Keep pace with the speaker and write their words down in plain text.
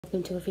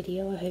Welcome to a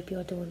video. I hope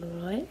you're doing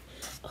alright.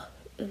 Oh,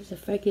 there's a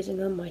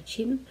focusing on my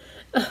chin.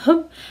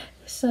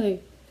 So,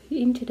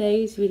 in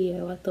today's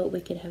video, I thought we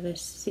could have a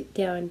sit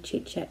down,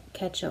 chit chat,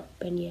 catch up,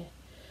 and yeah.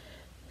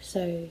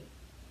 So,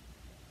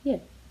 yeah.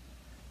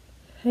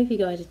 Hope you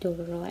guys are doing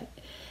alright.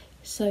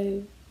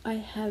 So, I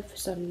have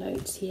some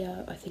notes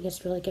here. I think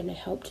it's really going to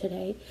help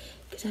today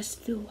because I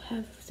still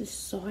have the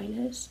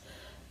sinus,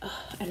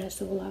 and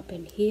it's all up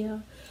in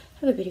here.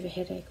 I have a bit of a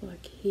headache,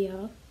 like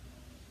here.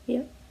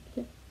 Yeah.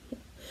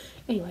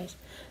 Anyways,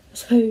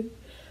 so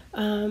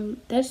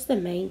that's the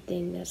main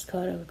thing that's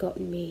kind of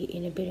gotten me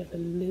in a bit of a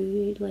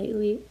mood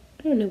lately.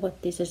 I don't know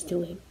what this is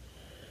doing.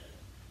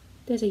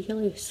 There's a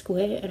yellow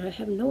square and I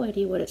have no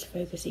idea what it's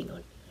focusing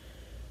on.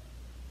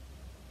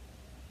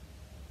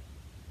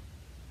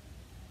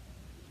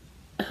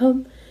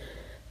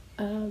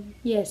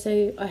 Yeah,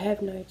 so I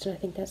have notes and I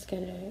think that's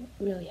going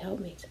to really help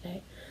me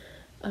today.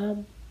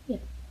 Yeah.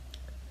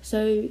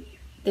 So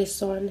this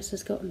sinus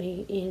has got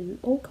me in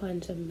all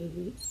kinds of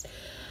moods.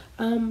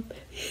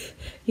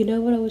 You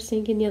know what I was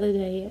thinking the other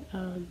day,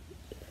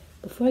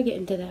 before I get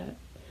into that,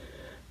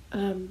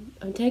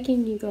 I'm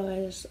taking you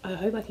guys, I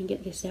hope I can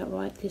get this out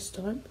right this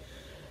time,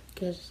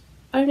 because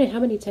I don't know how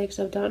many takes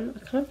I've done,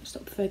 I can't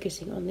stop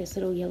focusing on this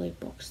little yellow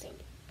box thing.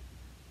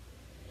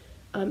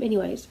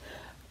 Anyways,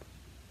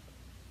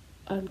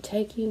 I'm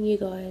taking you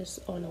guys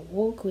on a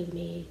walk with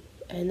me,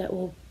 and that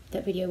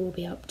video will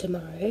be up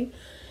tomorrow.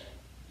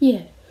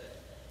 Yeah.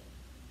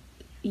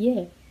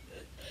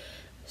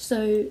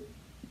 So,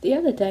 the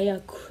other day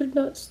I could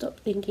not stop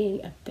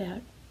thinking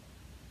about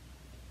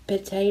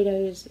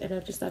potatoes and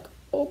I'm just like,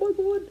 oh my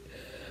god,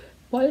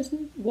 why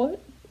isn't what?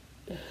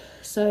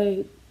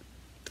 So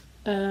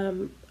I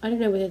don't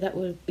know whether that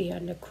would be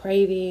under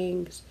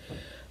cravings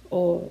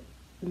or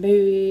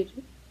mood.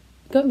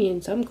 Got me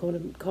in some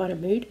kind of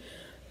mood.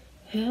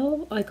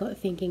 How I got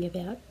thinking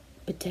about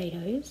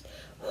potatoes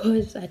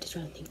was, I had to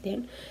try and think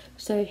then.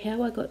 So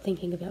how I got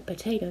thinking about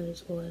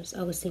potatoes was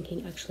I was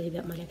thinking actually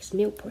about my next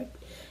meal prep,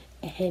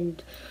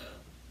 and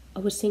I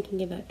was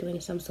thinking about doing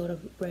some sort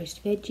of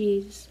roast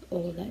veggies,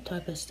 all that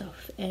type of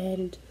stuff,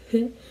 and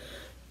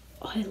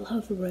I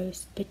love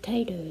roast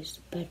potatoes,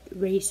 but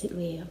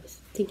recently, I was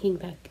thinking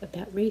back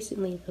about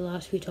recently, the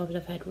last few times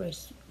I've had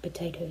roast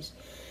potatoes,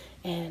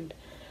 and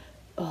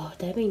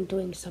they've been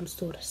doing some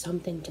sort of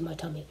something to my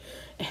tummy,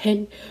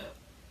 and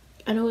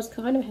I was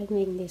kind of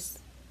having this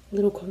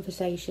little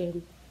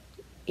conversation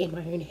in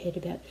my own head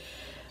about,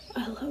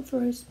 I love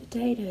roast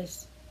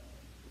potatoes,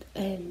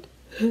 and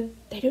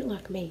they don't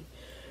like me.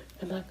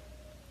 I'm like,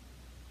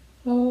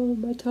 oh,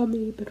 my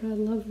tummy, but I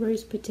love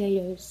roast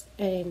potatoes.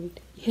 And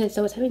yeah,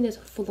 so I was having this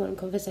full-on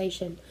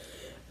conversation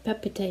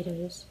about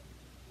potatoes,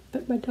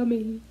 but my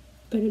tummy,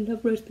 but I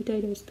love roast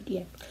potatoes. But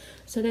yeah,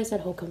 so there's that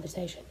whole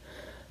conversation.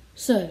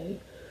 So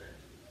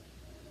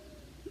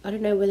I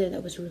don't know whether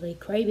that was really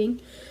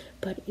craving,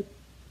 but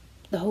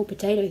the whole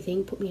potato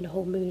thing put me in a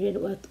whole mood.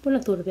 And when I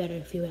thought about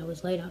it a few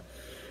hours later,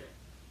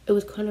 it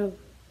was kind of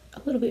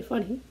a little bit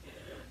funny.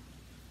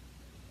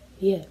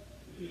 Yeah.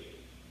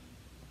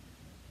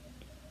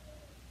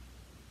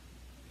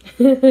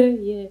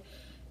 Yeah. I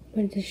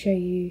wanted to show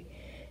you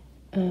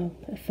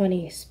a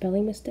funny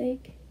spelling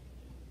mistake.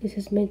 This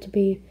is meant to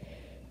be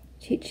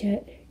chit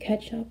chat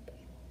catch up.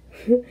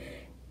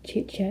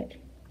 Chit chat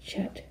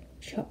chat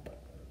chop.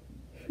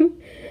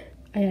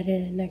 I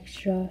added an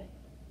extra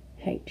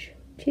H.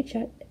 Chit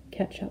chat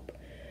catch up.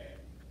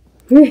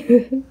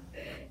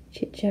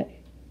 Chit chat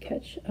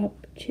catch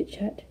up. Chit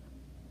chat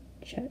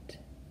chat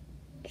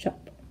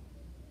chop.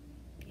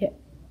 Yeah.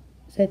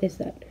 So there's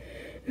that.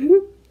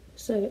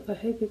 So I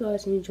hope you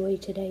guys enjoy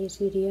today's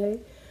video.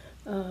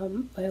 I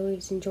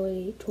always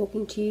enjoy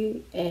talking to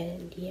you,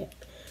 and yeah,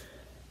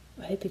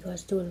 I hope you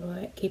guys are doing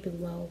right, keeping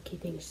well,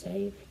 keeping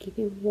safe,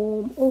 keeping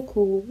warm or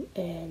cool,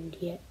 and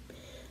yeah,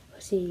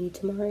 I'll see you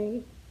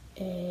tomorrow,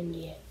 and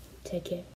yeah, take care.